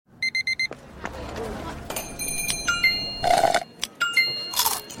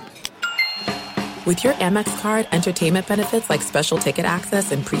With your Amex card, entertainment benefits like special ticket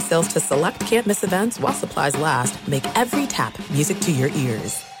access and pre-sales to select can't-miss events while supplies last make every tap music to your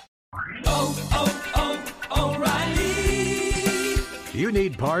ears. O'Reilly. You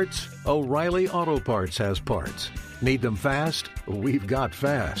need parts? O'Reilly Auto Parts has parts. Need them fast? We've got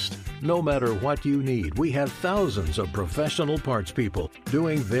fast. No matter what you need, we have thousands of professional parts people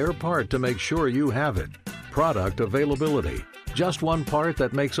doing their part to make sure you have it. Product availability. Just one part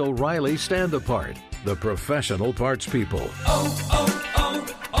that makes O'Reilly stand apart. The professional parts people.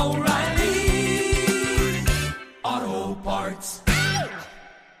 O'Reilly Auto Parts.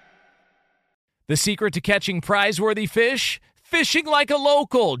 The secret to catching prize-worthy fish? Fishing like a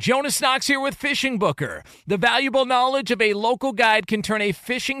local. Jonas Knox here with Fishing Booker. The valuable knowledge of a local guide can turn a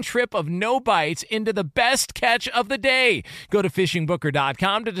fishing trip of no bites into the best catch of the day. Go to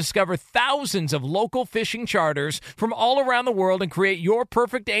fishingbooker.com to discover thousands of local fishing charters from all around the world and create your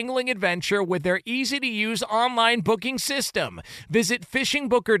perfect angling adventure with their easy-to-use online booking system. Visit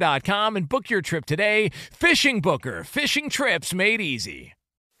fishingbooker.com and book your trip today. Fishing Booker. Fishing trips made easy.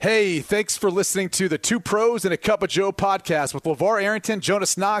 Hey, thanks for listening to the Two Pros and a Cup of Joe podcast with LaVar Arrington,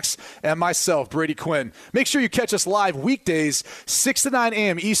 Jonas Knox, and myself, Brady Quinn. Make sure you catch us live weekdays, 6 to 9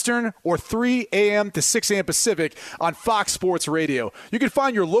 a.m. Eastern or 3 a.m. to 6 a.m. Pacific on Fox Sports Radio. You can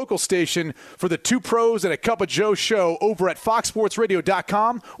find your local station for the Two Pros and a Cup of Joe show over at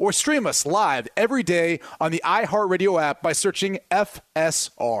foxsportsradio.com or stream us live every day on the iHeartRadio app by searching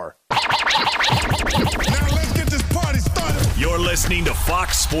FSR. Now let's get this party started. You're listening to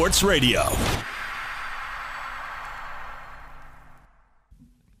Fox Sports Radio.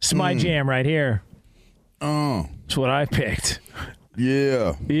 It's my jam right here. It's what I picked.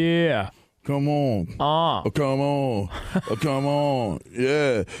 Yeah. Yeah. Come on. Oh, come on. Oh, come on.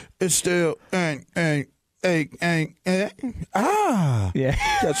 Yeah. It's still ain't. Ah. Yeah.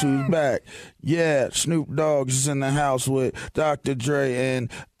 Guess who's back? Yeah. Snoop Dogg is in the house with Dr. Dre and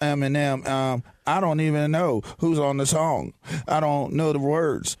Eminem. I don't even know who's on the song. I don't know the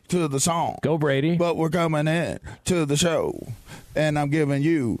words to the song. Go, Brady. But we're coming in to the show, and I'm giving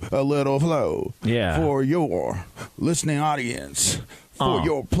you a little flow for your listening audience, for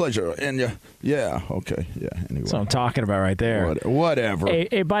your pleasure. And anyway. That's what I'm talking about right there. Whatever.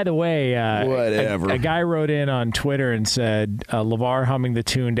 Hey, by the way, whatever. A guy wrote in on Twitter and said, LaVar humming the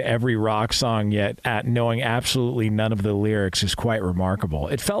tune to every rock song, yet knowing absolutely none of the lyrics is quite remarkable.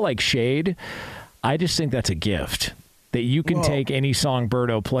 It felt like shade. I just think that's a gift. That you can take any song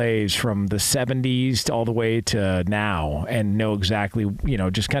Birdo plays from the 70s to all the way to now and know exactly,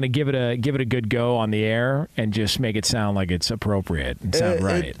 just kind of give it a good go on the air and just make it sound like it's appropriate and sound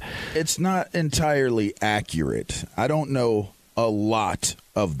right. It's not entirely accurate. I don't know a lot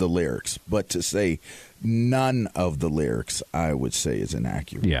of the lyrics, but to say none of the lyrics, I would say is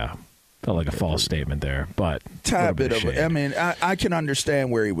inaccurate. Yeah. Felt like a false statement there, but a bit of I mean, I can understand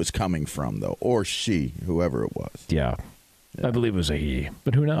where he was coming from, though, or she, whoever it was. Yeah. I believe it was a he,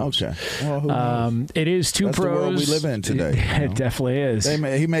 but who knows? Okay. Well, who knows? It is Two That's Pros. The world we live in today. It definitely is.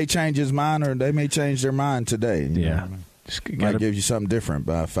 He may change his mind, or they may change their mind today. Yeah. Might give you something different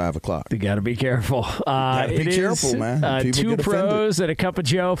by 5 o'clock. You got to be careful. Be careful, man. Two Pros and a Cup of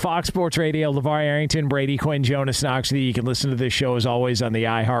Joe, Fox Sports Radio, LaVar Arrington, Brady Quinn, Jonas Knox. You can listen to this show, as always, on the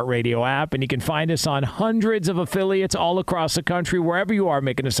iHeartRadio app, and you can find us on hundreds of affiliates all across the country, wherever you are,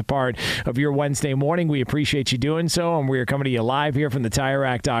 making us a part of your Wednesday morning. We appreciate you doing so, and we are coming to you live here from the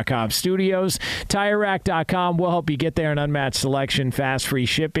TireRack.com studios. TireRack.com will help you get there. An unmatched selection, fast, free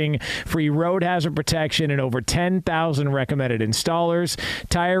shipping, free road hazard protection, and over 10,000 recommended installers.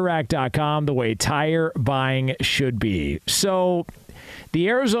 TireRack.com, the way tire buying should be. So the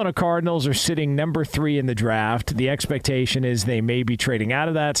Arizona Cardinals are sitting number 3 in the draft. The expectation is they may be trading out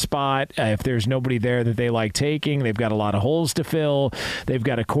of that spot if there's nobody there that they like taking. They've got a lot of holes to fill. They've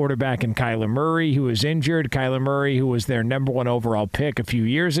got a quarterback in Kyler Murray who is injured. Kyler Murray, who was their number 1 overall pick a few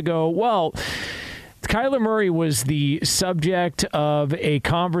years ago. Well, Kyler Murray was the subject of a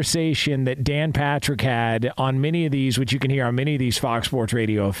conversation that Dan Patrick had on many of these, which you can hear on many of these Fox Sports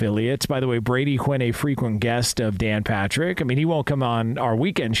Radio affiliates. By the way, Brady Quinn, a frequent guest of Dan Patrick. I mean, he won't come on our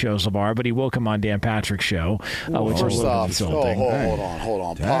weekend shows, LaVar, but he will come on Dan Patrick's show, which is a little insulting. Hold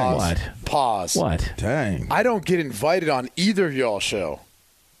on. Pause. What? Dang. I don't get invited on either of y'all's show.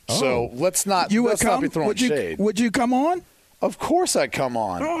 So let's not be throwing shade. Would you come on? Of course I'd come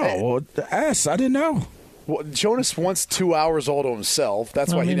on. Oh, I didn't know. Well, Jonas wants 2 hours all to himself.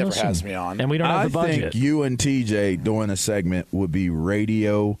 That's why he never has me on. And we don't have the budget. I think you and TJ doing a segment would be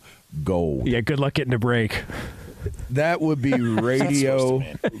radio gold. Yeah, good luck getting a break. That would be radio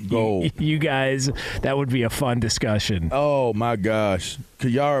gold. You guys, that would be a fun discussion. Oh my gosh,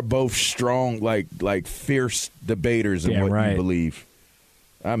 because y'all are both strong, like fierce debaters in what you believe.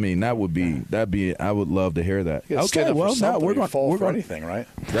 I mean, that'd be. I would love to hear that. Okay, well, now we're going to fall for anything, right?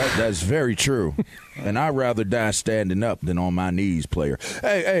 That's very true. And I'd rather die standing up than on my knees, player.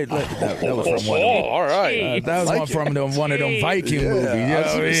 Hey, that was from one. All right, that was from one of them Viking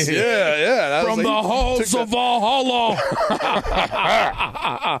movies. Yeah. From the halls of Valhalla.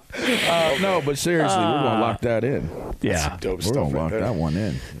 No, but seriously, we're going to lock that in. Yeah, dope we're going to lock that one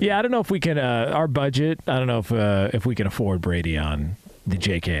in. Yeah, I don't know if we can. Our budget. I don't know if we can afford Brady on the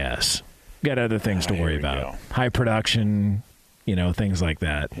JKS. Got other things to worry about. High production, things like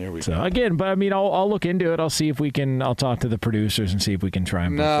that. Here we go. Again, but I mean, I'll look into it. I'll see if we can. I'll talk to the producers and see if we can try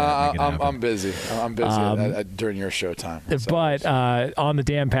and. I'm busy. I'm busy during your show time. But on the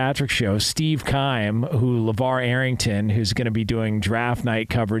Dan Patrick Show, Steve Keim, who LaVar Arrington, who's going to be doing draft night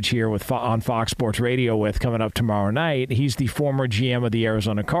coverage here on Fox Sports Radio coming up tomorrow night. He's the former GM of the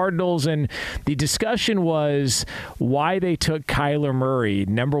Arizona Cardinals, and the discussion was why they took Kyler Murray,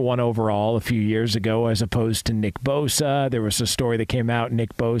 number 1 overall, a few years ago, as opposed to Nick Bosa. There was a story that came out.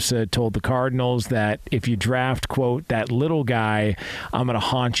 Nick Bosa told the Cardinals that if you draft, quote, that little guy, I'm going to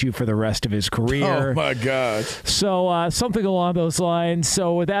haunt you for the rest of his career. Oh, my gosh. So something along those lines.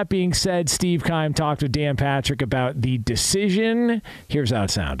 So with that being said, Steve Keim talked with Dan Patrick about the decision. Here's how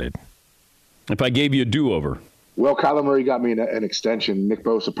it sounded. If I gave you a do-over. Well, Kyler Murray got me an extension. Nick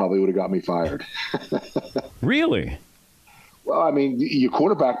Bosa probably would have got me fired. Really? Well, I mean, your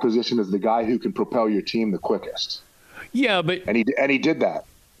quarterback position is the guy who can propel your team the quickest. Yeah, but and he did that.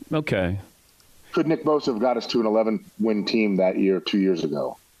 Okay. Could Nick Bosa have got us to an 11-win team that year 2 years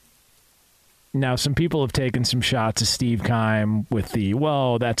ago? Now, some people have taken some shots at Steve Keim with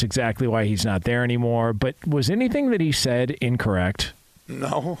that's exactly why he's not there anymore. But was anything that he said incorrect?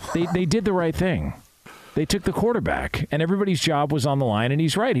 No. They did the right thing. They took the quarterback, and everybody's job was on the line, and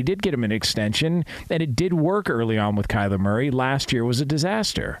he's right. He did get him an extension, and it did work early on with Kyler Murray. Last year was a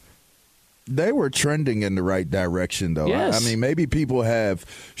disaster. They were trending in the right direction, though. Yes. I mean, maybe people have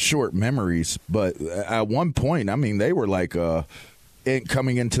short memories, but at one point, I mean, they were like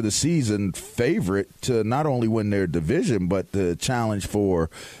coming into the season favorite to not only win their division, but the challenge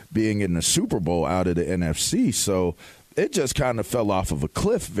for being in the Super Bowl out of the NFC. So it just kind of fell off of a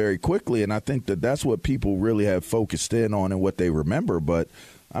cliff very quickly, and I think that's what people really have focused in on and what they remember. But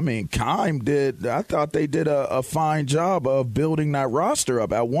I mean, Keim I thought they did a fine job of building that roster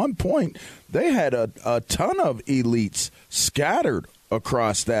up. At one point, they had a ton of elites scattered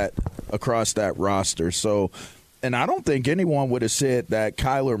across that roster. So, and I don't think anyone would have said that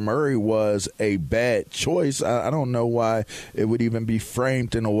Kyler Murray was a bad choice. I don't know why it would even be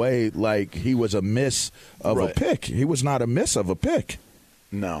framed in a way like he was a miss of a pick. He was not a miss of a pick.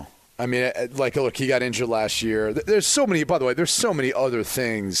 No. I mean, look, he got injured last year. There's so many other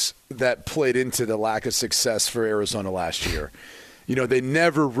things that played into the lack of success for Arizona last year. They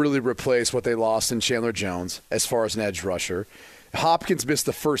never really replaced what they lost in Chandler Jones as far as an edge rusher. Hopkins missed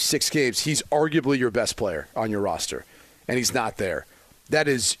the first 6 games. He's arguably your best player on your roster, and he's not there. That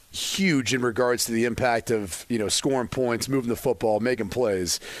is huge in regards to the impact of, scoring points, moving the football, making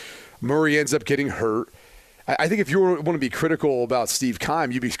plays. Murray ends up getting hurt. I think if you want to be critical about Steve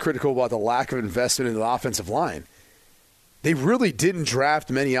Keim, you'd be critical about the lack of investment in the offensive line. They really didn't draft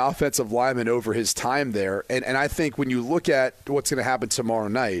many offensive linemen over his time there. And I think when you look at what's going to happen tomorrow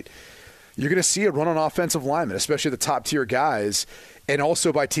night, you're going to see a run on offensive linemen, especially the top-tier guys, and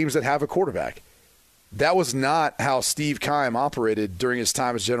also by teams that have a quarterback. That was not how Steve Keim operated during his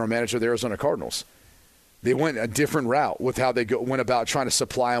time as general manager of the Arizona Cardinals. They went a different route with how they went about trying to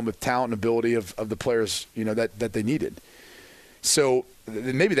supply them with talent and ability of the players that they needed. So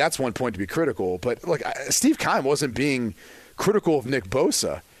maybe that's one point to be critical. But look, Steve Keim wasn't being critical of Nick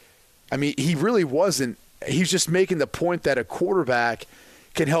Bosa. I mean, he really wasn't. He's just making the point that a quarterback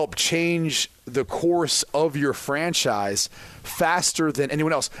can help change the course of your franchise faster than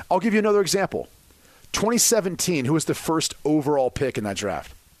anyone else. I'll give you another example. 2017, who was the first overall pick in that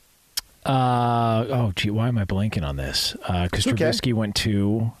draft? Why am I blanking on this? Because Trubisky went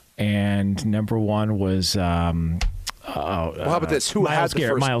 2, and number 1 was how about this? Who had the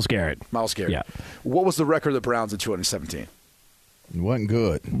first? Myles Garrett. Myles Garrett. Yeah. What was the record of the Browns in 2017? It wasn't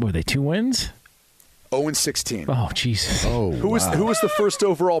good. Were they 2 wins? 0-16. Oh, Jesus. Oh, who was the first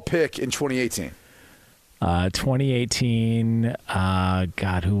overall pick in 2018? 2018.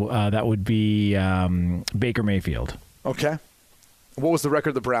 That would be Baker Mayfield. Okay. What was the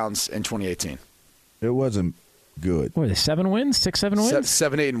record of the Browns in 2018? It wasn't good. What were they, 7 wins? 6, 7 wins?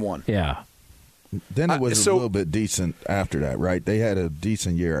 7, 8, and 1. Yeah. Then it was a little bit decent after that, right? They had a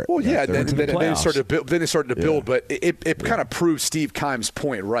decent year. Well, yeah. Then they started to build. But it kind of proved Steve Keim's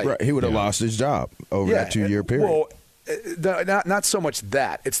point, right? Right. He would have lost his job over that 2-year period. Well, not so much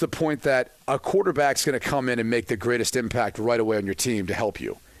that. It's the point that a quarterback's going to come in and make the greatest impact right away on your team to help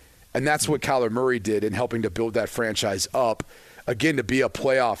you. And that's what Kyler Murray did in helping to build that franchise up, again, to be a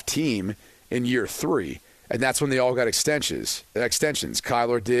playoff team in year 3. And that's when they all got extensions.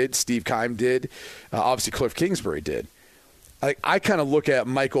 Kyler did, Steve Keim did, obviously Cliff Kingsbury did. I kind of look at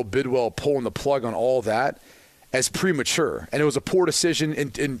Michael Bidwell pulling the plug on all that as premature. And it was a poor decision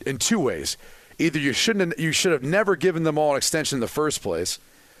in 2 ways. Either you should have never given them all an extension in the first place,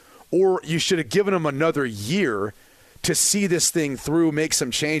 or you should have given them another year to see this thing through, make some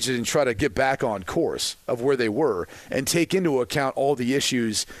changes, and try to get back on course of where they were and take into account all the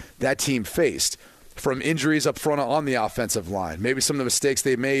issues that team faced, from injuries up front on the offensive line, maybe some of the mistakes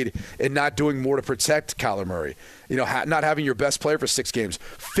they made in not doing more to protect Kyler Murray, not having your best player for 6 games,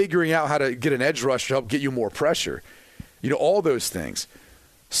 figuring out how to get an edge rush to help get you more pressure, all those things.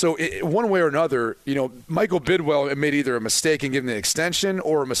 So one way or another, Michael Bidwell made either a mistake in giving the extension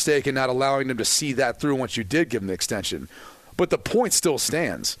or a mistake in not allowing them to see that through once you did give them the extension. But the point still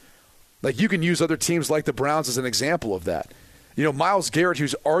stands. You can use other teams like the Browns as an example of that. Myles Garrett,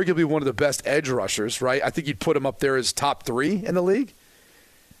 who's arguably one of the best edge rushers, right? I think you'd put him up there as top 3 in the league.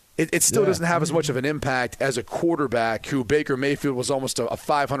 It still doesn't have as much of an impact as a quarterback who Baker Mayfield was almost a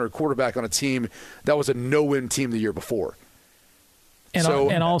 500 quarterback on a team that was a no-win team the year before.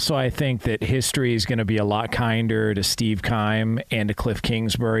 And also, I think that history is going to be a lot kinder to Steve Keim and to Cliff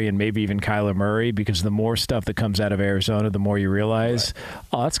Kingsbury and maybe even Kyler Murray, because the more stuff that comes out of Arizona, the more you realize,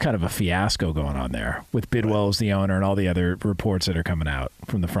 that's kind of a fiasco going on there with Bidwell as the owner and all the other reports that are coming out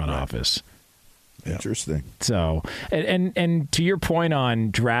from the front office. Interesting. So, and to your point on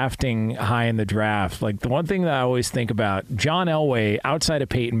drafting high in the draft, the one thing that I always think about, John Elway, outside of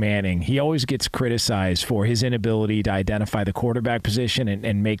Peyton Manning, he always gets criticized for his inability to identify the quarterback position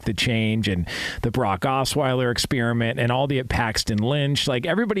and make the change, and the Brock Osweiler experiment and all the Paxton Lynch.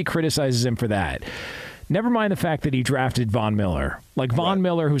 Everybody criticizes him for that. Never mind the fact that he drafted Von Miller. Von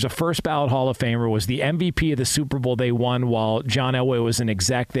Miller, who's a first-ballot Hall of Famer, was the MVP of the Super Bowl they won while John Elway was an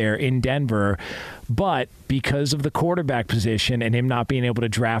exec there in Denver. But because of the quarterback position and him not being able to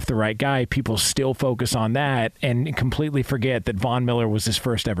draft the right guy, people still focus on that and completely forget that Von Miller was his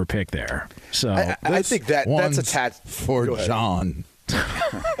first ever pick there. So I think that's attached for John.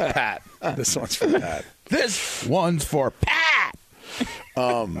 Pat. This one's for Pat. This one's for Pat.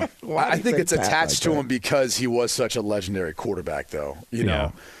 I think it's attached to him because he was such a legendary quarterback, though.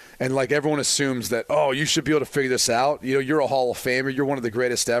 Know, and everyone assumes that, you should be able to figure this out. You're a Hall of Famer. You're one of the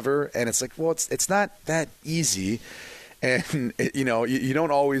greatest ever, and it's it's not that easy. And you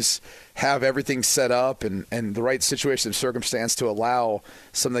don't always have everything set up and the right situation and circumstance to allow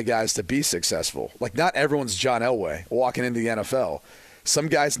some of the guys to be successful. Not everyone's John Elway walking into the NFL. Some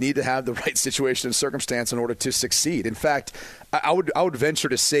guys need to have the right situation and circumstance in order to succeed. In fact, I would venture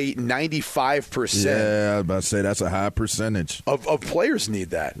to say 95%. Yeah, I was about to say that's a high percentage of players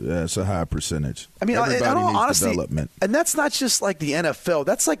need that. Yeah, it's a high percentage. I mean, everybody needs honestly, development, and that's not just the NFL.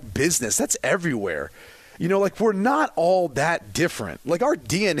 That's business. That's everywhere. We're not all that different. Our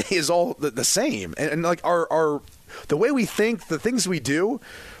DNA is all the same, and our the way we think, the things we do.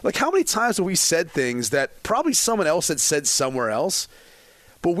 How many times have we said things that probably someone else had said somewhere else?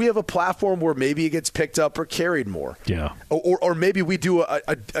 But we have a platform where maybe it gets picked up or carried more. Yeah. Or maybe we do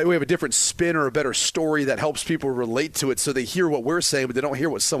we have a different spin or a better story that helps people relate to it, so they hear what we're saying, but they don't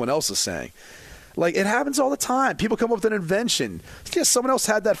hear what someone else is saying. It happens all the time. People come up with an invention. Yes, someone else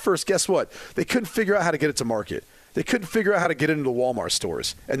had that first. Guess what? They couldn't figure out how to get it to market. They couldn't figure out how to get it into Walmart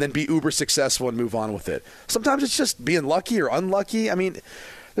stores and then be uber successful and move on with it. Sometimes it's just being lucky or unlucky. I mean,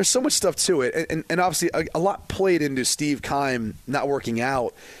 there's so much stuff to it, and obviously a lot played into Steve Keim not working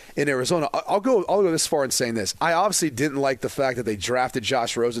out in Arizona. I'll go this far in saying this. I obviously didn't like the fact that they drafted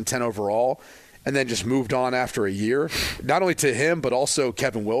Josh Rosen 10 overall and then just moved on after a year. Not only to him, but also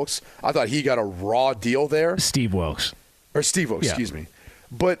Kevin Wilkes. I thought he got a raw deal there. Steve Wilkes, excuse me.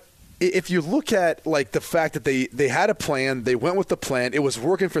 But if you look at the fact that they had a plan, they went with the plan, it was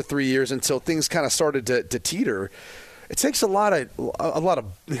working for 3 years until things kind of started to teeter. It takes a lot of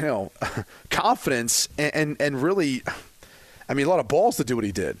confidence and really, a lot of balls to do what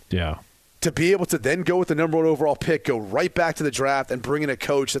he did. Yeah. To be able to then go with the number 1 overall pick, go right back to the draft, and bring in a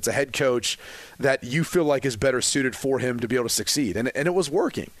coach that's a head coach that you feel like is better suited for him to be able to succeed. And it was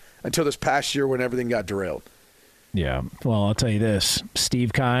working until this past year when everything got derailed. Yeah. Well, I'll tell you this.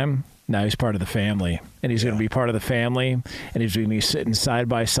 Steve Keim, Now he's part of the family, and he's going to be part of the family, and he's going to be sitting side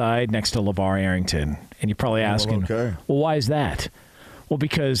by side next to LaVar Arrington. And you're probably asking, well, why is that? Well,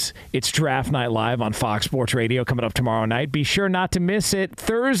 because it's Draft Night Live on Fox Sports Radio coming up tomorrow night. Be sure not to miss it.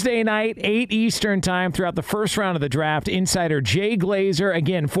 Thursday night, 8 Eastern time, throughout the first round of the draft. Insider Jay Glazer,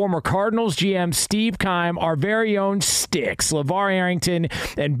 again, former Cardinals GM Steve Keim, our very own Sticks, LaVar Arrington,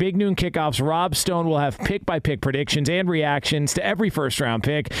 and Big Noon Kickoffs. Rob Stone will have pick-by-pick predictions and reactions to every first-round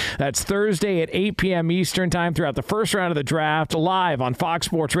pick. That's Thursday at 8 p.m. Eastern time, throughout the first round of the draft, live on Fox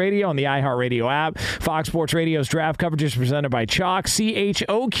Sports Radio on the iHeartRadio app. Fox Sports Radio's draft coverage is presented by Chalk,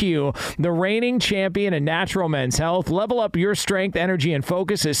 CHOQ, the reigning champion in natural men's health. Level up your strength, energy, and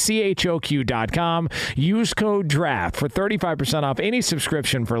focus at CHOQ.com. Use code DRAFT for 35% off any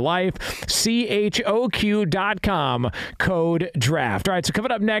subscription for life. CHOQ.com, code DRAFT. All right, so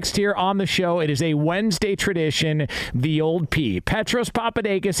coming up next here on the show, it is a Wednesday tradition, the old P. PETROS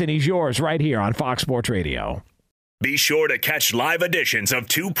Papadakis, and he's yours right here on Fox Sports Radio. Be sure to catch live editions of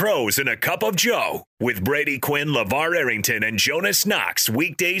Two Pros and a Cup of Joe with Brady Quinn, LaVar Arrington, and Jonas Knox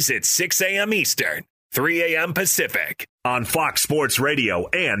weekdays at 6 a.m. Eastern, 3 a.m. Pacific on Fox Sports Radio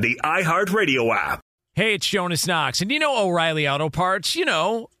and the iHeartRadio app. Hey, it's Jonas Knox, and you know O'Reilly Auto Parts, you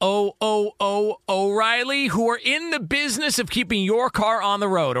know, O'Reilly, who are in the business of keeping your car on the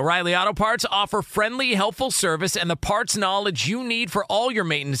road. O'Reilly Auto Parts offer friendly, helpful service and the parts knowledge you need for all your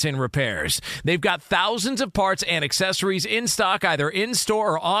maintenance and repairs. They've got thousands of parts and accessories in stock, either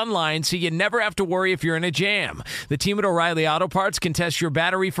in-store or online, so you never have to worry if you're in a jam. The team at O'Reilly Auto Parts can test your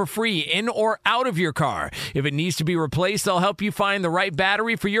battery for free in or out of your car. If it needs to be replaced, they'll help you find the right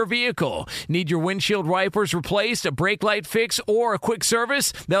battery for your vehicle. Need your windshield wipers replaced, a brake light fix, or a quick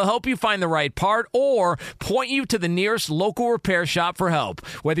service? They'll help you find the right part or point you to the nearest local repair shop for help.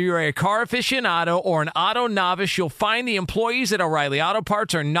 Whether you're a car aficionado or an auto novice, you'll find the employees at O'Reilly Auto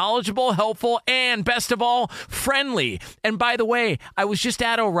Parts are knowledgeable, helpful, and best of all, friendly. And by the way, I was just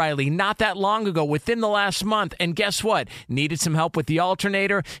at O'Reilly not that long ago, within the last month, and guess what? Needed some help with the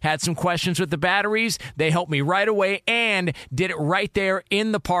alternator, had some questions with the batteries. They helped me right away and did it right there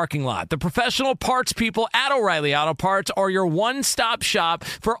in the parking lot. The professional parts people at O'Reilly Auto Parts are your one-stop shop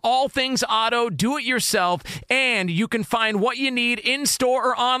for all things auto, do-it-yourself, and you can find what you need in-store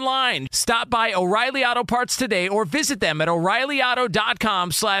or online. Stop by O'Reilly Auto Parts today or visit them at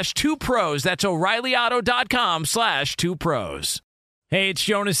O'ReillyAuto.com/2pros. That's O'ReillyAuto.com/2pros. Hey, it's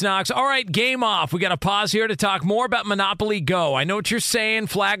Jonas Knox. All right, game off. We got to pause here to talk more about Monopoly Go. I know what you're saying.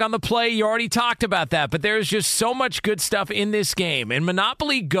 Flag on the play. You already talked about that, but there's just so much good stuff in this game. In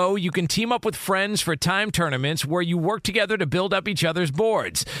Monopoly Go, you can team up with friends for time tournaments where you work together to build up each other's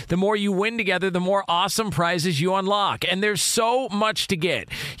boards. The more you win together, the more awesome prizes you unlock. And there's so much to get.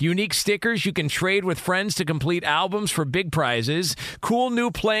 Unique stickers you can trade with friends to complete albums for big prizes. Cool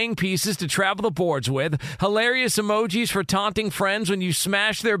new playing pieces to travel the boards with. Hilarious emojis for taunting friends when you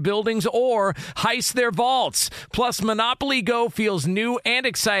smash their buildings or heist their vaults. Plus, Monopoly Go feels new and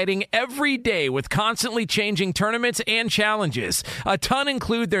exciting every day with constantly changing tournaments and challenges. A ton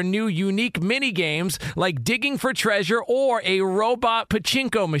include their new unique mini games like digging for treasure or a robot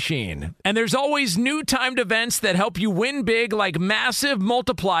pachinko machine. And there's always new timed events that help you win big, like massive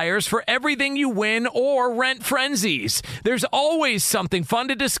multipliers for everything you win or rent frenzies. There's always something fun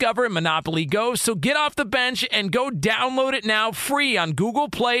to discover in Monopoly Go, so get off the bench and go download it now free on Google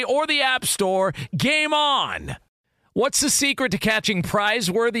Play or the App Store. Game on! What's the secret to catching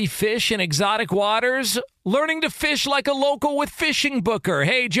prize-worthy fish in exotic waters? Learning to fish like a local with Fishing Booker.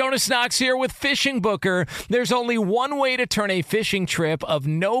 Hey, Jonas Knox here with Fishing Booker. There's only one way to turn a fishing trip of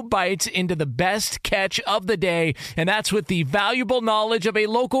no bites into the best catch of the day, and that's with the valuable knowledge of a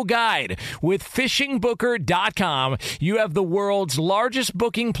local guide. With FishingBooker.com, you have the world's largest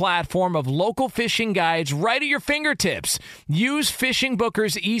booking platform of local fishing guides right at your fingertips. Use Fishing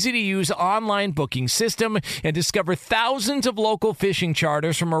Booker's easy-to-use online booking system and discover thousands of local fishing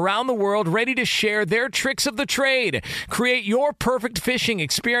charters from around the world ready to share their tricks of the trade. Create your perfect fishing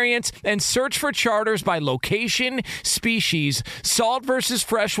experience and search for charters by location, species, salt versus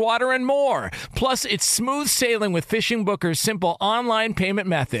freshwater, and more. Plus, it's smooth sailing with Fishing Booker's simple online payment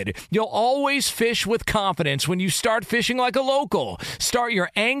method. You'll always fish with confidence when you start fishing like a local. Start your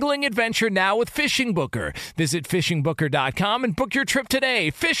angling adventure now with Fishing Booker. Visit FishingBooker.com and book your trip today.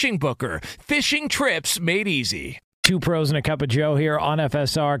 Fishing Booker. Fishing trips made easy. Two Pros and a Cup of Joe here on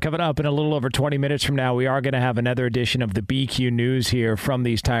FSR. Coming up in a little over 20 minutes from now, we are going to have another edition of the BQ News here from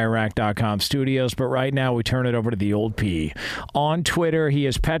these TireRack.com studios. But right now, we turn it over to the old P. On Twitter, he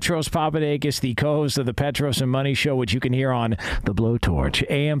is PETROS PAPADAKIS, the co-host of the Petros and Money Show, which you can hear on The Blowtorch,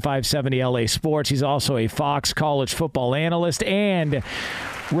 AM 570 LA Sports. He's also a Fox college football analyst and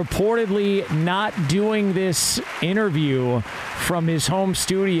reportedly not doing this interview from his home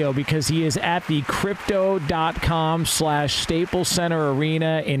studio because he is at the crypto.com/Staples Center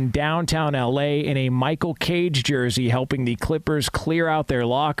Arena in downtown LA in a Michael Cage jersey helping the Clippers clear out their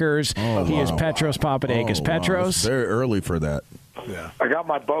lockers. He is PETROS PAPADAKIS. PETROS? It's very early for that. Yeah. I got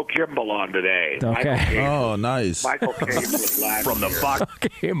my Bo Kimball on today. Okay. Nice. Michael Cage was last From the year. Fox.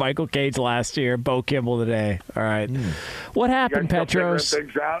 Okay, Michael Cage last year, Bo Kimball today. All right. What happened, You guys still Petros?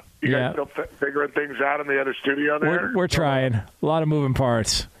 figuring things out? You guys still figuring things out in the other studio there? We're trying. A lot of moving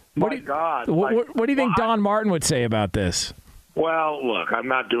parts. God. What do you think Don Martin would say about this? Well, look, I'm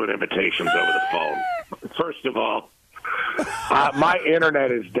not doing imitations over the phone. First of all, my internet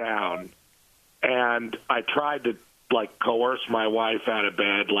is down, and I tried to coerce my wife out of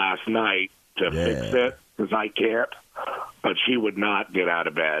bed last night to fix it because I can't, but she would not get out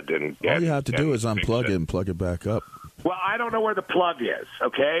of bed. And all you have to do is unplug it and plug it back up. Well, I don't know where the plug is.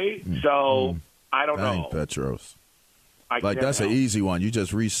 Okay, so I don't know. Petros. That's an easy one. You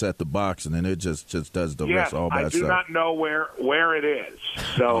just reset the box and then it just does the rest all by itself. I do not know where it is.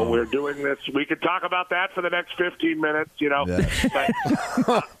 So we're doing this. We could talk about that for the next 15 minutes.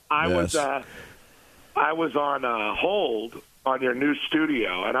 But I was on hold on your new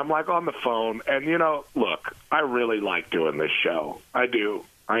studio, and I'm on the phone. And look, I really like doing this show. I do.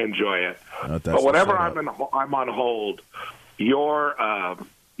 I enjoy it. But whenever I'm on hold, your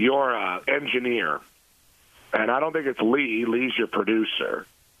engineer, and I don't think it's Lee. Lee's your producer.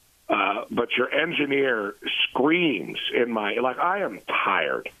 But your engineer screams in my I am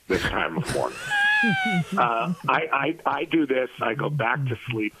tired this time of morning. I do this. I go back to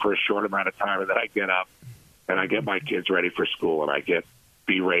sleep for a short amount of time, and then I get up and I get my kids ready for school, and I get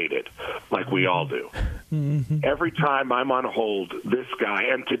berated like we all do. Mm-hmm. Every time I'm on hold, this guy,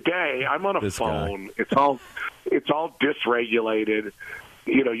 and today I'm on a phone. Guy. It's all dysregulated.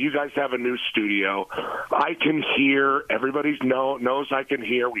 You guys have a new studio. I can hear. Everybody knows I can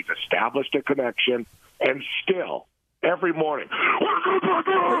hear. We've established a connection, and still, every morning.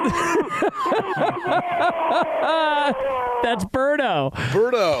 That's Berto.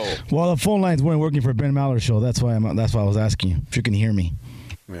 Well, the phone lines weren't working for Ben Maller's show. That's why I was asking you if you can hear me.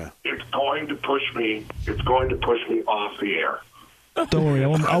 Yeah. It's going to push me. It's going to push me off the air. Don't worry.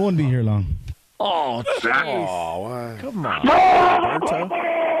 I won't be here long. Oh, come on.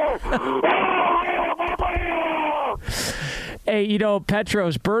 Hey,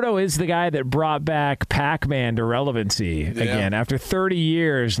 Petros, Berto is the guy that brought back Pac-Man to relevancy again. After 30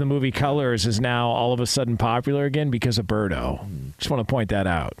 years, the movie Colors is now all of a sudden popular again because of Berto. Just want to point that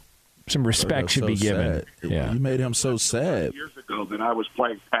out. Some respect should be given. Yeah. You made him so sad. Years ago that I was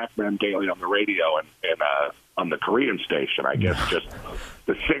playing Pac-Man daily on the radio and on the Korean station. I guess just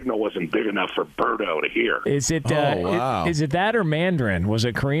the signal wasn't big enough for Berto to hear. Is it is it that or Mandarin? Was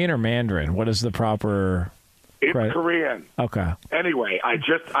it Korean or Mandarin? What is the proper... It's Korean. Okay. Anyway,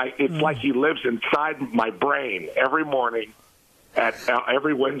 it's like he lives inside my brain every morning,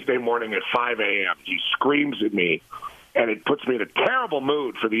 every Wednesday morning at 5 a.m. He screams at me, and it puts me in a terrible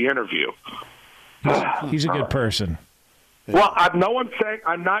mood for the interview. He's a good person. Well, no one's saying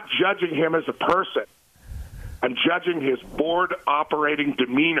I'm not judging him as a person. I'm judging his board operating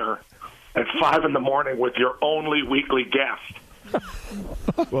demeanor at 5 in the morning with your only weekly guest.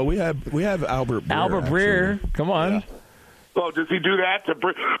 Well, we have Albert Breer. Albert Breer, come on. Yeah. Oh, does he do that to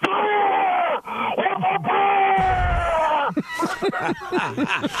Breer?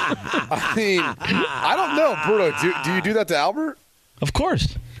 I mean, I don't know, Bruno. Do you do that to Albert? Of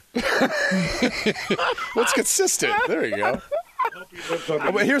course. What's consistent? There you go.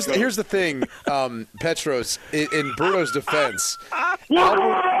 But here's the thing, Petros. In Bruno's defense,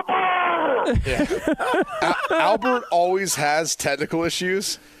 Albert always has technical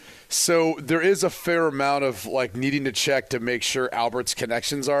issues, so there is a fair amount of needing to check to make sure Albert's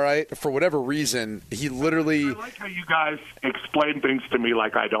connection's all right. For whatever reason, he literally. I like how you guys explain things to me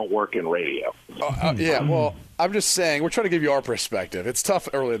like I don't work in radio. Yeah, well, I'm just saying we're trying to give you our perspective. It's tough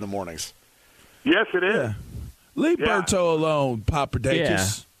early in the mornings. Yes, it is. Yeah. Leave Berto alone, Papadakis. Yeah.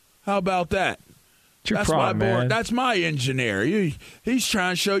 How about that? That's my board. That's my engineer. He's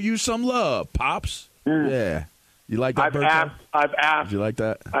trying to show you some love, Pops. Yeah. You like that, Berto? I've asked. Did you like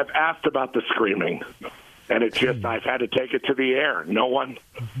that? I've asked about the screaming. And it's just I've had to take it to the air. No one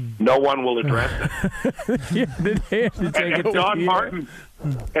will address it. Yeah, they had to take it to Don the Martin,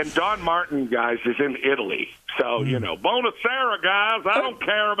 and Don Martin, guys, is in Italy. So, Bonacera, guys, I don't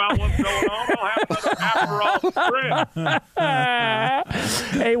care about what's going on. I'll have another Aperol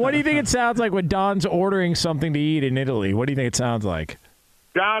Spritz. Hey, what do you think it sounds like when Don's ordering something to eat in Italy? What do you think it sounds like?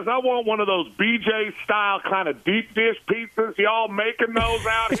 Guys, I want one of those BJ-style kind of deep dish pizzas. Y'all making those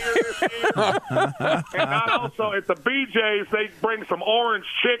out here this year? And not also, at the BJ's, they bring some orange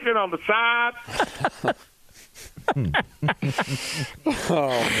chicken on the side. Oh,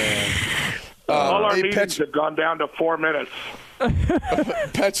 man. All our meetings have gone down to 4 minutes.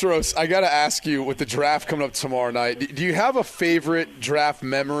 Petros, I got to ask you, with the draft coming up tomorrow night, do you have a favorite draft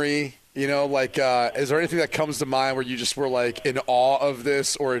memory? Is there anything that comes to mind where you just were like in awe of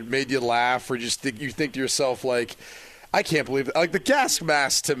this, or it made you laugh, or you think to yourself like, I can't believe it. Like the gas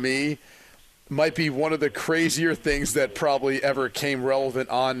mask to me might be one of the crazier things that probably ever came relevant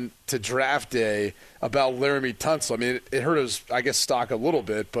on to draft day about Laramie Tunsil. I mean, it hurt his, I guess, stock a little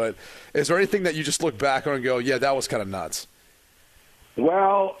bit, but is there anything that you just look back on and go, yeah, that was kind of nuts?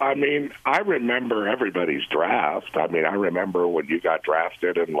 Well, I mean, I remember everybody's draft. I mean, I remember when you got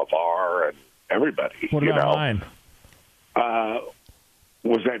drafted and LaVar and everybody. What about mine?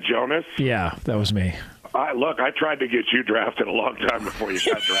 Was that Jonas? Yeah, that was me. Look, I tried to get you drafted a long time before you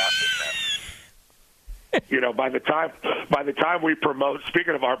got drafted, man. By the time we promote,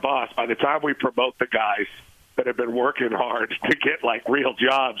 speaking of our boss, by the time we promote the guys that have been working hard to get like real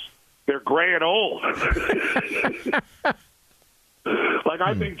jobs, they're gray and old. Like,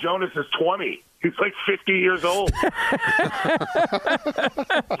 I think Jonas is 20. He's like 50 years old.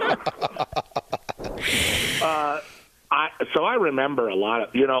 So I remember a lot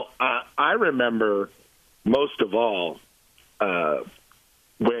of, I remember most of all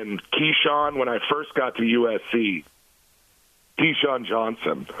when I first got to USC, Keyshawn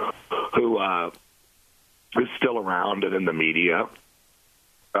Johnson, who is still around and in the media,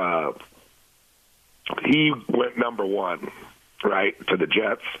 he went number one. Right, to the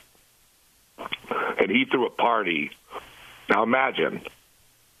Jets. And he threw a party. Now imagine,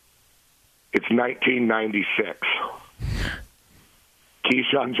 it's 1996.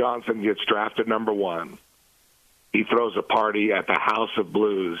 Keyshawn Johnson gets drafted number one. He throws a party at the House of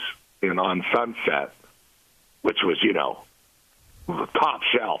Blues on Sunset, which was, top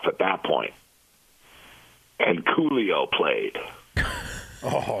shelf at that point. And Coolio played.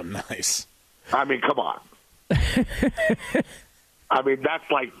 Oh, nice. I mean, come on. I mean, that's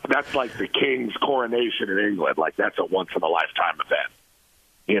like the king's coronation in England. Like, that's a once-in-a-lifetime event,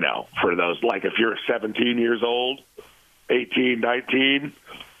 for those. Like, if you're 17 years old, 18, 19,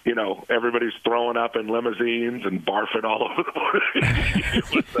 everybody's throwing up in limousines and barfing all over the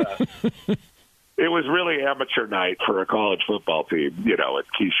place. It was really amateur night for a college football team, at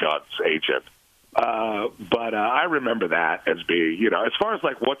Keyshawn's agent. But I remember that as being, as far as,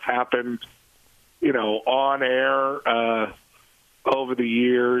 like, what's happened, on air over the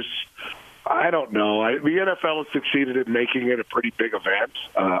years, I don't know. The NFL has succeeded in making it a pretty big event.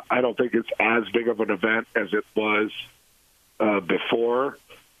 I don't think it's as big of an event as it was before.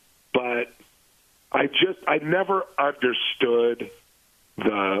 But I never understood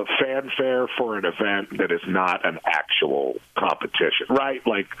the fanfare for an event that is not an actual competition, right?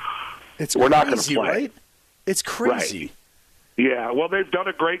 Like, we're not going to play. Right? It's crazy. Right. Yeah, well, they've done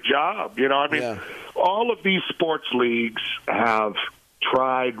a great job. All of these sports leagues have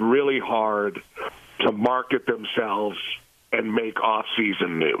tried really hard to market themselves and make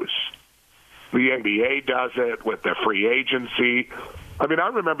off-season news. The NBA does it with the free agency. I mean, I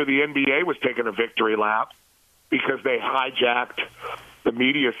remember the NBA was taking a victory lap because they hijacked the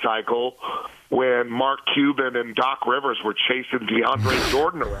media cycle when Mark Cuban and Doc Rivers were chasing DeAndre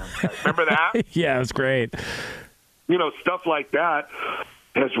Jordan around. Remember that? Yeah, it was great. Stuff like that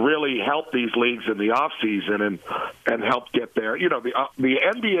has really helped these leagues in the offseason and helped get there. The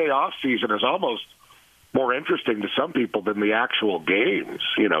NBA offseason is almost more interesting to some people than the actual games,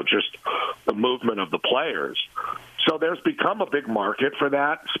 just the movement of the players. So there's become a big market for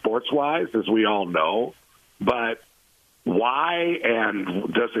that sports-wise, as we all know. But why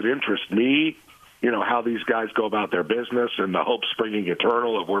and does it interest me, how these guys go about their business and the hope springing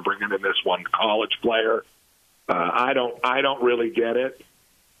eternal of we're bringing in this one college player? I don't really get it,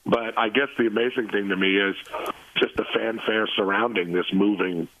 but I guess the amazing thing to me is just the fanfare surrounding this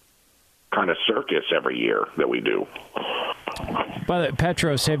moving kind of circus every year that we do. By the way,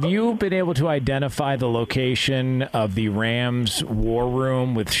 Petros, have you been able to identify the location of the Rams War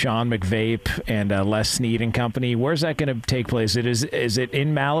Room with Sean McVay and Les Snead and company? Where's that going to take place? Is it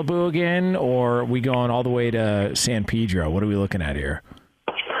in Malibu again, or are we going all the way to San Pedro? What are we looking at here?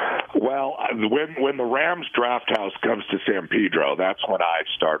 Well, when the Rams draft house comes to San Pedro, that's when I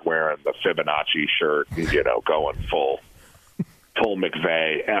start wearing the Fibonacci shirt, going full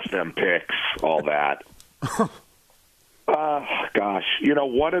McVay, FM picks, all that. Gosh,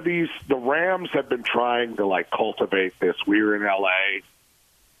 one of these, the Rams have been trying to cultivate this. We're in LA,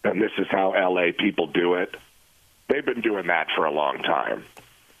 and this is how LA people do it. They've been doing that for a long time,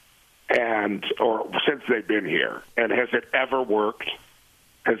 or since they've been here. And has it ever worked?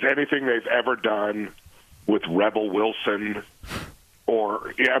 Has anything they've ever done with Rebel Wilson, is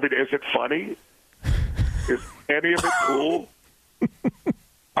it funny? Is any of it cool?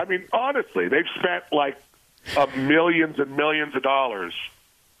 I mean, honestly, they've spent millions and millions of dollars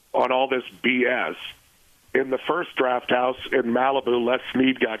on all this BS. In the first draft house in Malibu, Les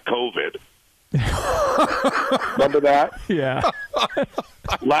Snead got COVID. Remember that? Yeah.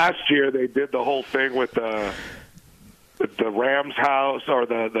 Last year, they did the whole thing with the Rams house or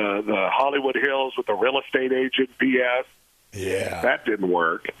the Hollywood Hills with the real estate agent BS. Yeah. That didn't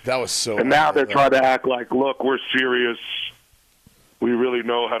work. That was so. And now they're trying to act like, look, we're serious. We really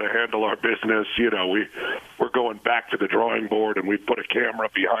know how to handle our business. We're going back to the drawing board, and we put a camera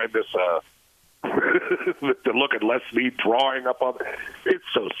behind this to look at Les Snead drawing up on. It's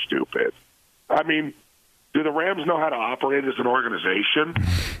so stupid. I mean, do the Rams know how to operate as an organization?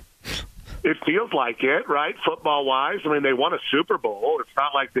 It feels like it, right? Football-wise, I mean, they won a Super Bowl. It's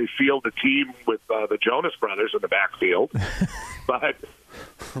not like they field a team with the Jonas brothers in the backfield, but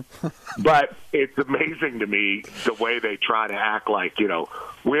it's amazing to me the way they try to act like,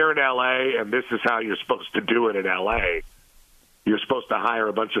 we're in L.A. and this is how you're supposed to do it in L.A. You're supposed to hire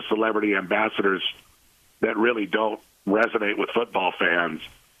a bunch of celebrity ambassadors that really don't resonate with football fans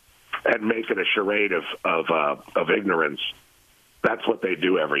and make it a charade of ignorance. That's what they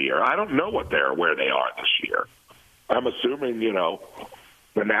do every year. I don't know where they are this year. I'm assuming,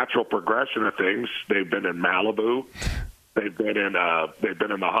 the natural progression of things. They've been in Malibu. They've been in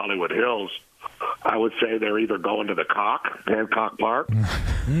the Hollywood Hills. I would say they're either going to the Hancock Park,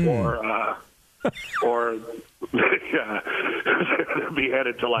 or be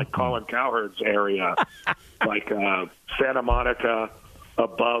headed to Colin Cowherd's area, Santa Monica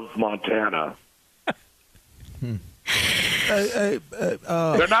above Montana. They're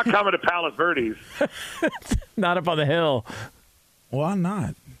not coming to Palos Verdes. Not up on the hill. Why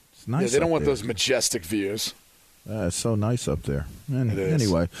not? It's nice. Yeah, they don't want there. those majestic views. It's so nice up there.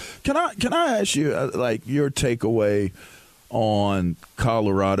 Anyway, can I ask you your takeaway on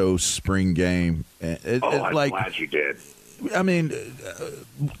Colorado's spring game? I'm glad you did. I mean,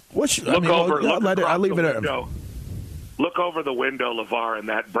 I'll leave it at. Look over the window, LaVar, in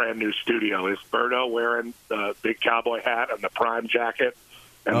that brand new studio. Is Berto wearing the big cowboy hat and the prime jacket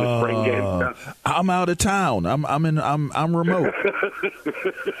and the spring game stuff? I'm out of town. I'm remote.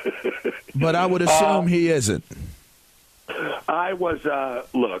 But I would assume he isn't. I was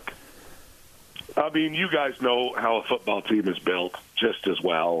look. I mean, you guys know how a football team is built just as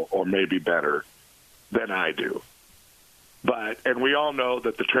well, or maybe better, than I do. And we all know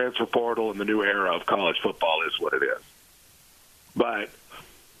that the transfer portal and the new era of college football is what it is. But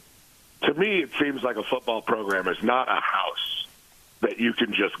to me, it seems like a football program is not a house that you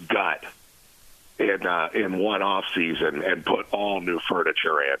can just gut in one off season and put all new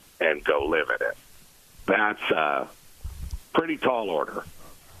furniture in and go live in it. That's a pretty tall order.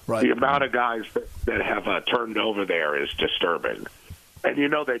 Right. The amount of guys that have turned over there is disturbing. And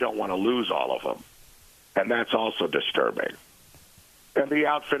they don't want to lose all of them. And that's also disturbing. And the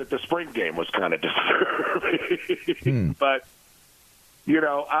outfit at the spring game was kind of disturbing. But,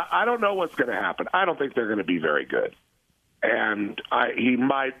 I don't know what's going to happen. I don't think they're going to be very good. And he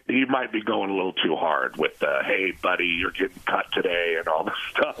might be going a little too hard with the, hey, buddy, you're getting cut today and all the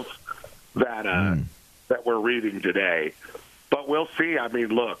stuff that we're reading today. But we'll see. I mean,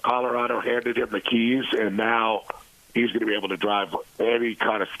 look, Colorado handed him the keys, and now he's going to be able to drive any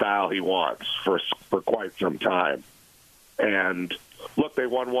kind of style he wants for quite some time. And, look, they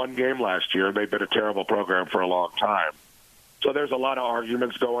won one game last year, and they've been a terrible program for a long time. So there's a lot of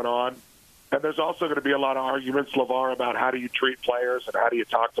arguments going on. And there's also going to be a lot of arguments, LaVar, about how do you treat players and how do you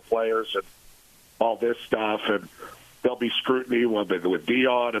talk to players and all this stuff. And there'll be scrutiny with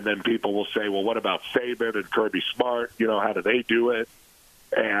Deion, and then people will say, well, what about Saban and Kirby Smart? How do they do it?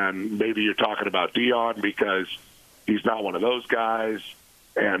 And maybe you're talking about Deion because he's not one of those guys.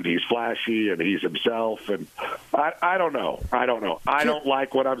 and he's flashy and he's himself. And I don't know. I don't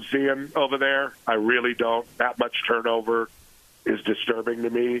like what I'm seeing over there. I really don't. That much turnover is disturbing to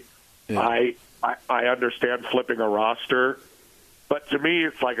me. Yeah. I understand flipping a roster, but to me,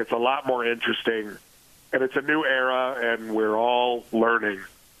 it's like it's a lot more interesting, and it's a new era, and we're all learning.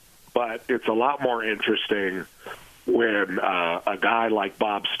 But it's a lot more interesting when a guy like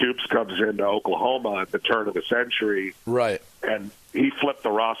Bob Stoops comes into Oklahoma at the turn of the century, right? And he flipped the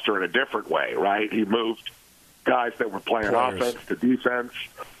roster in a different way, right? He moved guys that were playing offense to defense.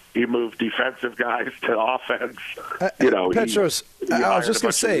 He moved defensive guys to offense. Petros, I was just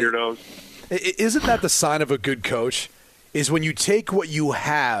going to say, weirdos. Isn't that the sign of a good coach? Is when you take what you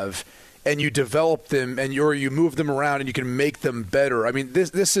have and you develop them, or you move them around and you can make them better. I mean,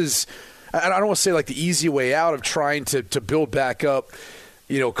 this is, I don't want to say like the easy way out of trying to build back up,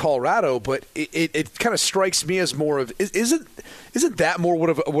 Colorado, but it kind of strikes me as more of isn't that more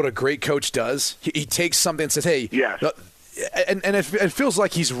what a great coach does? He takes something and says, hey, yes. And it feels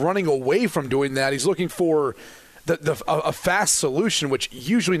like he's running away from doing that. He's looking for a fast solution, which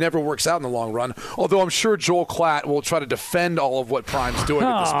usually never works out in the long run. Although I'm sure Joel Klatt will try to defend all of what Prime's doing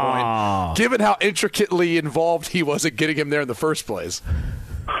at this point, given how intricately involved he was at getting him there in the first place.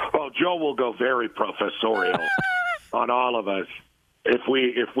 Well, Joe will go very professorial on all of us if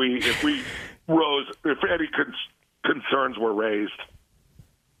any concerns were raised.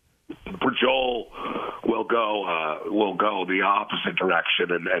 Joel will go the opposite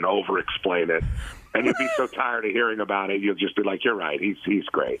direction and over-explain it, and you'll be so tired of hearing about it, you'll just be like, "You're right. He's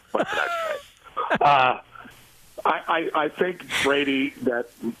great." What did I say? I think, Brady, that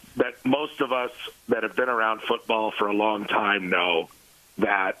most of us that have been around football for a long time know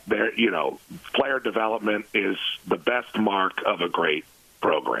that player development is the best mark of a great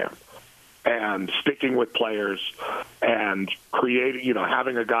program. And sticking with players and creating,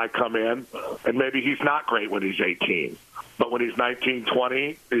 having a guy come in, and maybe he's not great when he's 18, but when he's 19,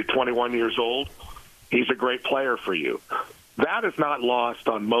 20, 21 years old, he's a great player for you. That is not lost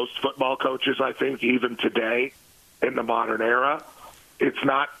on most football coaches, I think, even today in the modern era. It's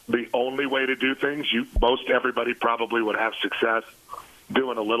not the only way to do things. Everybody probably would have success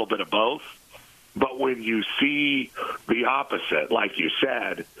doing a little bit of both. But when you see the opposite, like you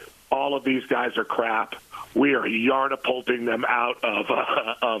said, all of these guys are crap. We are yarnapulting them out of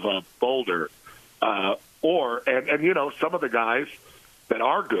a boulder. And some of the guys that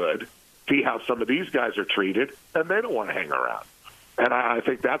are good see how some of these guys are treated, and they don't want to hang around. And I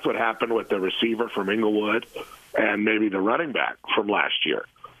think that's what happened with the receiver from Inglewood and maybe the running back from last year.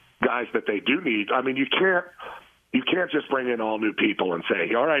 Guys that they do need. I mean, you can't just bring in all new people and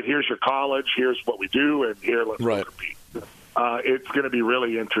say, all right, here's your college, here's what we do, and here let's go compete. It's going to be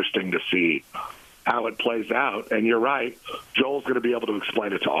really interesting to see how it plays out. And you're right, Joel's going to be able to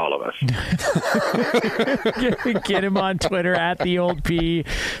explain it to all of us. Get him on Twitter at the old P.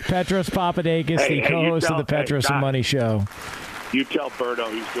 PETROS Papadakis, the co-host of the PETROS and Money Show. You tell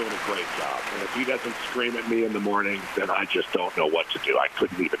Berto he's doing a great job. And if he doesn't scream at me in the morning, then I just don't know what to do. I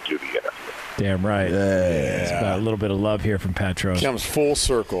couldn't even do the interview. Damn right. Yeah. It's about a little bit of love here from PETROS. Comes full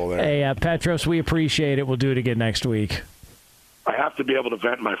circle there. Hey, PETROS, we appreciate it. We'll do it again next week. I have to be able to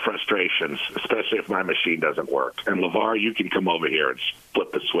vent my frustrations, especially if my machine doesn't work. And LaVar, you can come over here and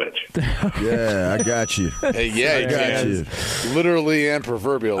flip the switch. Yeah, I got you. Hey, I got you. Literally and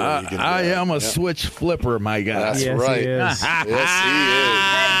proverbially. I am a switch flipper, my guy. That's yes, right. He is. Yes,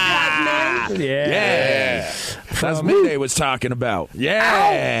 he is. Yeah. That's me they was talking about.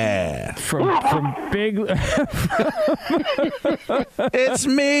 Yeah. From big. It's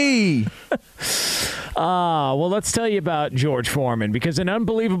me. Well, let's tell you about George Foreman, because an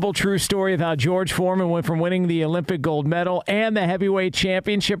unbelievable true story of how George Foreman went from winning the Olympic gold medal and the heavyweight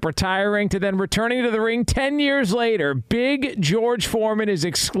championship, retiring, to then returning to the ring 10 years later. Big George Foreman is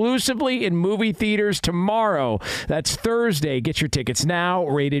exclusively in movie theaters tomorrow. That's Thursday. Get your tickets now,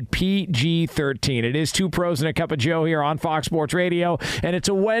 rated PG-13. It is Two Pros and a Cup of Joe here on Fox Sports Radio, and it's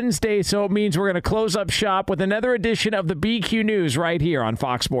a Wednesday, so it means we're going to close up shop with another edition of the BQ News right here on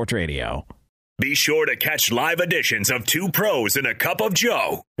Fox Sports Radio. Be sure to catch live editions of Two Pros and a Cup of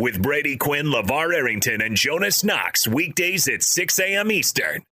Joe with Brady Quinn, LaVar Arrington, and Jonas Knox weekdays at 6 a.m.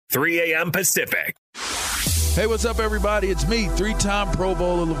 Eastern, 3 a.m. Pacific. Hey, what's up, everybody? It's me, three-time Pro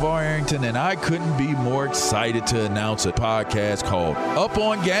Bowler LaVar Arrington, and I couldn't be more excited to announce a podcast called Up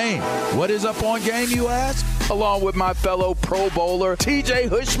on Game. What is Up on Game, you ask? along with my fellow Pro Bowler, TJ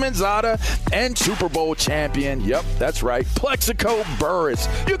Hushmanzada, and Super Bowl champion, yep, that's right, Plexico Burris.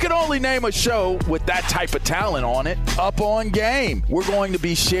 You can only name a show with that type of talent on it. Up on Game. We're going to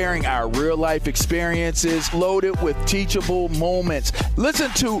be sharing our real-life experiences loaded with teachable moments. Listen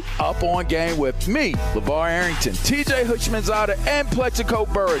to Up on Game with me, LaVar Arrington, TJ Hushmanzada, and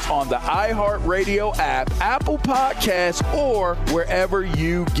Plexico Burris on the iHeartRadio app, Apple Podcasts, or wherever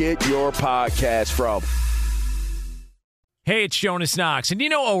you get your podcast from. Hey, it's Jonas Knox, and you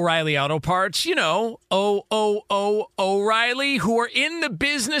know O'Reilly Auto Parts. You know, O'Reilly, who are in the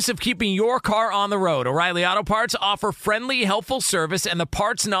business of keeping your car on the road. O'Reilly Auto Parts offer friendly, helpful service and the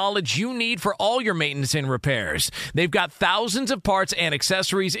parts knowledge you need for all your maintenance and repairs. They've got thousands of parts and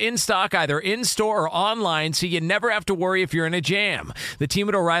accessories in stock, either in-store or online, so you never have to worry if you're in a jam. The team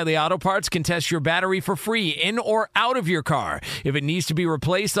at O'Reilly Auto Parts can test your battery for free in or out of your car. If it needs to be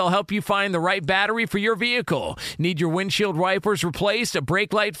replaced, they'll help you find the right battery for your vehicle. Need your windshield wipers replaced, a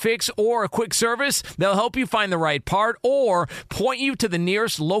brake light fix, or a quick service? They'll help you find the right part or point you to the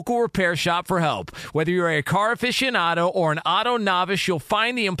nearest local repair shop for help. Whether you're a car aficionado or an auto novice, you'll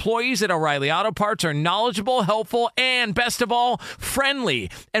find the employees at O'Reilly Auto Parts are knowledgeable, helpful, and best of all,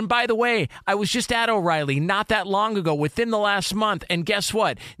 friendly. And by the way, I was just at O'Reilly not that long ago, within the last month, and guess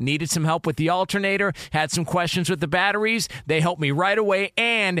what? Needed some help with the alternator, had some questions with the batteries. They helped me right away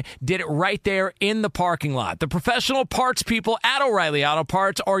and did it right there in the parking lot. The professional parts people at O'Reilly Auto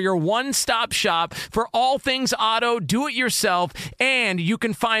Parts are your one-stop shop for all things auto, do-it-yourself, and you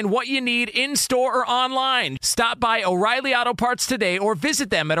can find what you need in-store or online. Stop by O'Reilly Auto Parts today or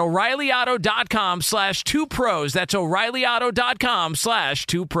visit them at O'ReillyAuto.com/2pros. That's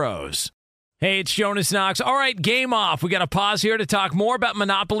O'ReillyAuto.com/2pros. Hey, it's Jonas Knox. All right, game off. We got to pause here to talk more about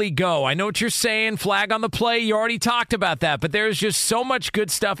Monopoly Go. I know what you're saying, flag on the play. You already talked about that, but there's just so much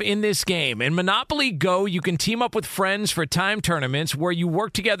good stuff in this game. In Monopoly Go, you can team up with friends for time tournaments where you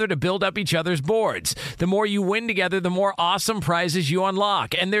work together to build up each other's boards. The more you win together, the more awesome prizes you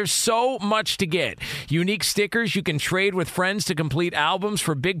unlock, and there's so much to get. Unique stickers you can trade with friends to complete albums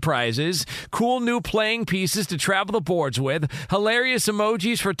for big prizes, cool new playing pieces to travel the boards with, hilarious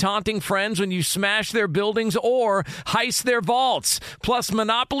emojis for taunting friends when you smash their buildings or heist their vaults. Plus,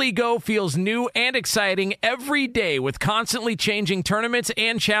 Monopoly Go feels new and exciting every day with constantly changing tournaments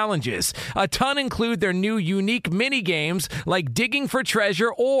and challenges. A ton include their new unique mini games like digging for treasure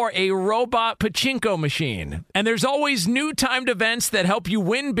or a robot pachinko machine. And there's always new timed events that help you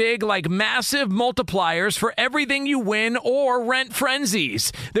win big, like massive multipliers for everything you win or rent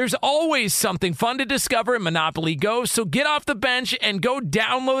frenzies. There's always something fun to discover in Monopoly Go, so get off the bench and go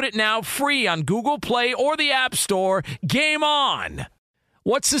download it now free on Google Play or the App Store. Game on!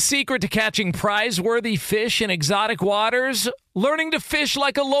 What's the secret to catching prize-worthy fish in exotic waters? Learning to fish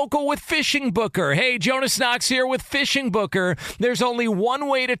like a local with Fishing Booker. Hey, Jonas Knox here with Fishing Booker. There's only one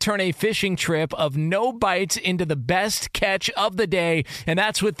way to turn a fishing trip of no bites into the best catch of the day, and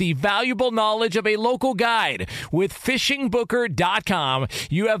that's with the valuable knowledge of a local guide. With FishingBooker.com,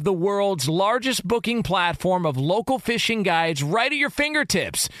 you have the world's largest booking platform of local fishing guides right at your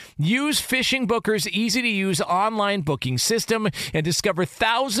fingertips. Use Fishing Booker's easy-to-use online booking system and discover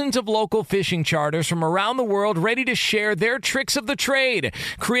thousands of local fishing charters from around the world ready to share their tricks of the trade.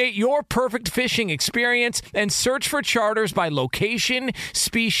 Create your perfect fishing experience and search for charters by location,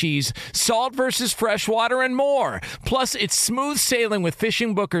 species, salt versus freshwater, and more. Plus, it's smooth sailing with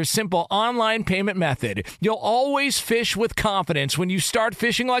Fishing Booker's simple online payment method. You'll always fish with confidence when you start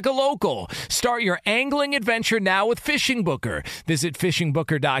fishing like a local. Start your angling adventure now with Fishing Booker. Visit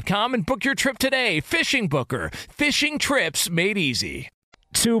FishingBooker.com and book your trip today. Fishing Booker. Fishing trips made easy.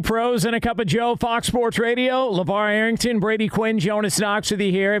 Two pros and a cup of Joe, Fox Sports Radio. LaVar Arrington, Brady Quinn, Jonas Knox with you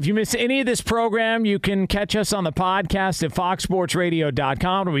here. If you missed any of this program, you can catch us on the podcast at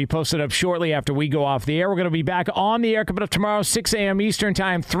foxsportsradio.com. It'll be posted up shortly after we go off the air. We're going to be back on the air coming up tomorrow, 6 a.m. Eastern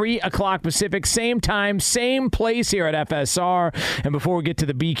Time, 3 o'clock Pacific. Same time, same place here at FSR. And before we get to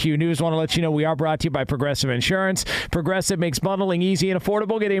the BQ News, I want to let you know we are brought to you by Progressive Insurance. Progressive makes bundling easy and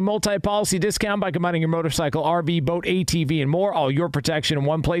affordable. Get a multi-policy discount by combining your motorcycle, RV, boat, ATV, and more. All your protection in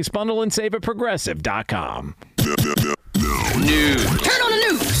one place. Bundle and save at Progressive.com. News. Turn on the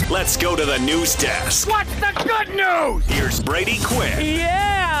news. Let's go to the news desk. What's the good news? Here's Brady Quinn.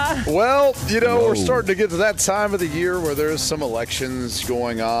 Yeah. Well, we're starting to get to that time of the year where there's some elections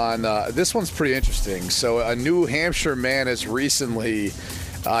going on. This one's pretty interesting. So a New Hampshire man has recently,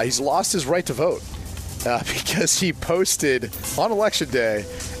 he's lost his right to vote because he posted on Election Day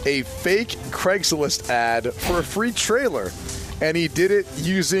a fake Craigslist ad for a free trailer. And he did it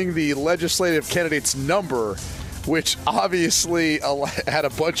using the legislative candidate's number, which obviously had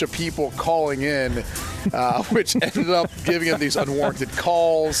a bunch of people calling in which ended up giving him these unwarranted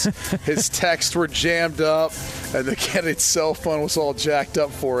calls. His texts were jammed up, and the candidate's cell phone was all jacked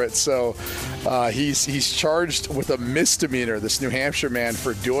up for it. So he's charged with a misdemeanor, this New Hampshire man,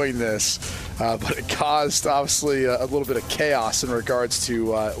 for doing this. But it caused, obviously, a little bit of chaos in regards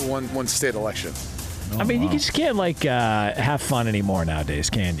to one state election. I mean, you just can't, have fun anymore nowadays,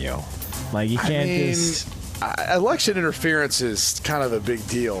 can you? Like, you can't election interference is kind of a big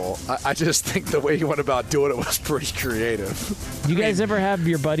deal. I just think the way he went about doing it was pretty creative. You guys ever have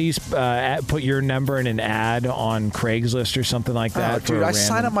your buddies put your number in an ad on Craigslist or something like that? Dude, I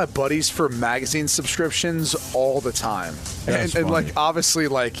sign up my buddies for magazine subscriptions all the time. And obviously,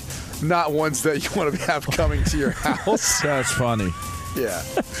 not ones that you want to have coming to your house. That's funny. Yeah.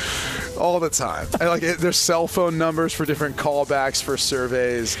 All the time. There's cell phone numbers for different callbacks for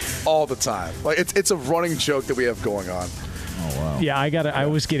surveys all the time. It's a running joke that we have going on. Oh, wow. Yeah, I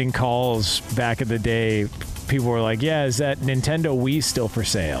was getting calls back in the day. People were like, yeah, is that Nintendo Wii still for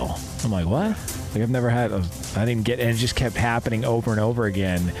sale? I'm like, what? I've never had I didn't get, and it just kept happening over and over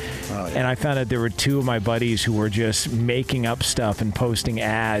again. Oh, yeah. And I found out there were two of my buddies who were just making up stuff and posting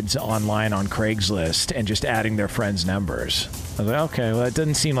ads online on Craigslist and just adding their friends' numbers. I was like, okay, well, it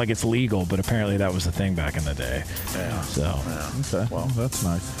doesn't seem like it's legal, but apparently that was the thing back in the day. Yeah. So, okay. Well, that's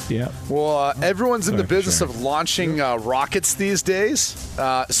nice. Yeah. Well, everyone's in the business of launching rockets these days.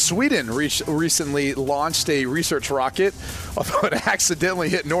 Sweden recently launched a research rocket, although it accidentally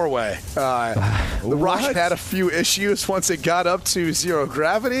hit Norway. The rocket had a few issues once it got up to zero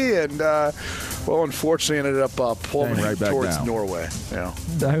gravity, and unfortunately ended up plummeting right back towards down. Norway. Yeah.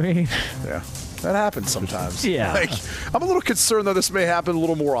 I mean, yeah. That happens sometimes. Yeah. I'm a little concerned, though, this may happen a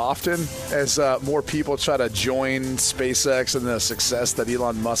little more often as more people try to join SpaceX and the success that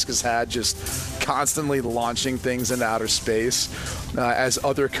Elon Musk has had just constantly launching things into outer space. As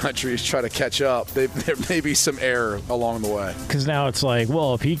other countries try to catch up, there may be some error along the way. Because now it's like,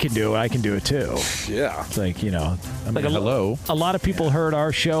 well, if he can do it, I can do it too. Yeah. It's like, hello. A lot of people heard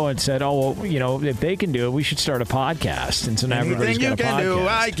our show and said, oh, well, if they can do it, we should start a podcast. And so now everybody's got a podcast. Anything you can do,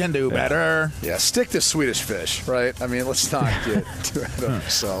 I can do better. Yeah, stick to Swedish Fish, right? I mean, let's not get too ahead of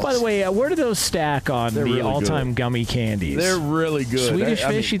ourselves. By the way, where do those stack on the really all-time good. gummy candies? They're really good. Swedish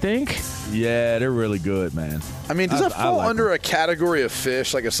Fish, you think? Yeah, they're really good, man. I mean, does that fall under a category of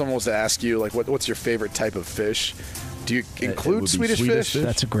fish? Like if someone was to ask you, what's your favorite type of fish? Do you include Swedish fish?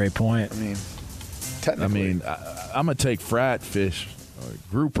 That's a great point. I mean, technically. I'm going to take fried fish,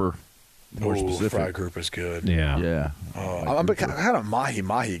 grouper, more specific. Fried grouper is good. Yeah. Oh, I'm kind of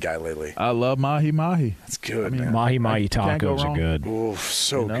mahi guy lately. I love mahi. That's good, man. Mahi tacos are good. Oh,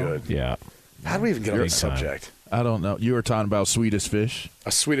 so good. Yeah. How do we even get on the subject? I don't know. You were talking about Swedish fish.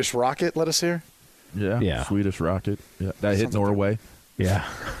 A Swedish rocket, let us hear? Yeah. Swedish rocket. Yeah. That hit Norway. Yeah.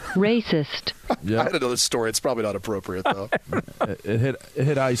 Racist. Yeah. I had another story. It's probably not appropriate, though. It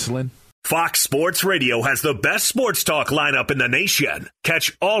hit Iceland. Fox Sports Radio has the best sports talk lineup in the nation.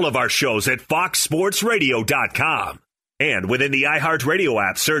 Catch all of our shows at foxsportsradio.com. And within the iHeartRadio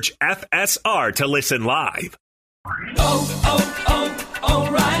app, search FSR to listen live.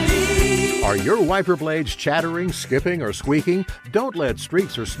 O'Reilly. Are your wiper blades chattering, skipping, or squeaking? Don't let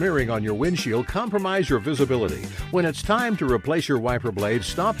streaks or smearing on your windshield compromise your visibility. When it's time to replace your wiper blades,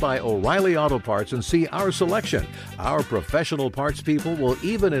 stop by O'Reilly Auto Parts and see our selection. Our professional parts people will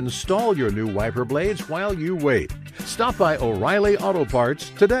even install your new wiper blades while you wait. Stop by O'Reilly Auto Parts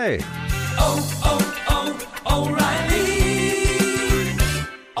today. O'Reilly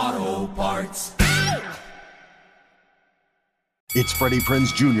Auto Parts. It's Freddie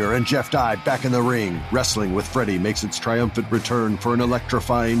Prinze Jr. and Jeff Dye back in the ring. Wrestling with Freddie makes its triumphant return for an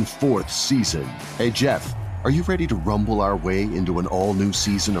electrifying 4th season. Hey, Jeff, are you ready to rumble our way into an all-new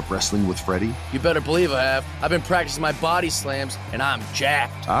season of Wrestling with Freddie? You better believe I have. I've been practicing my body slams, and I'm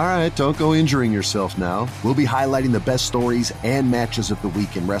jacked. All right, don't go injuring yourself now. We'll be highlighting the best stories and matches of the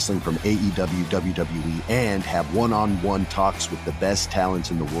week in wrestling from AEW, WWE, and have one-on-one talks with the best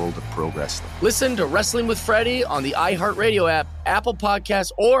talents in the world of pro wrestling. Listen to Wrestling with Freddie on the iHeartRadio app, Apple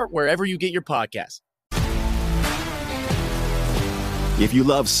Podcasts, or wherever you get your podcasts. If you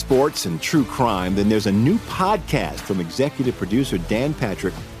love sports and true crime, then there's a new podcast from executive producer Dan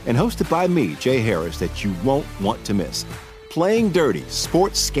Patrick and hosted by me, Jay Harris, that you won't want to miss. Playing Dirty: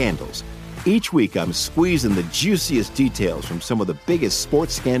 Sports Scandals. Each week, I'm squeezing the juiciest details from some of the biggest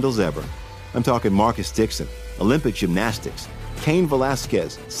sports scandals ever. I'm talking Marcus Dixon, Olympic gymnastics, Cain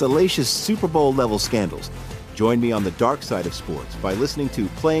Velasquez, salacious Super Bowl-level scandals. Join me on the dark side of sports by listening to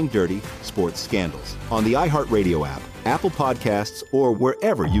Playing Dirty: Sports Scandals on the iHeartRadio app, Apple Podcasts, or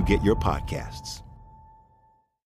wherever you get your podcasts.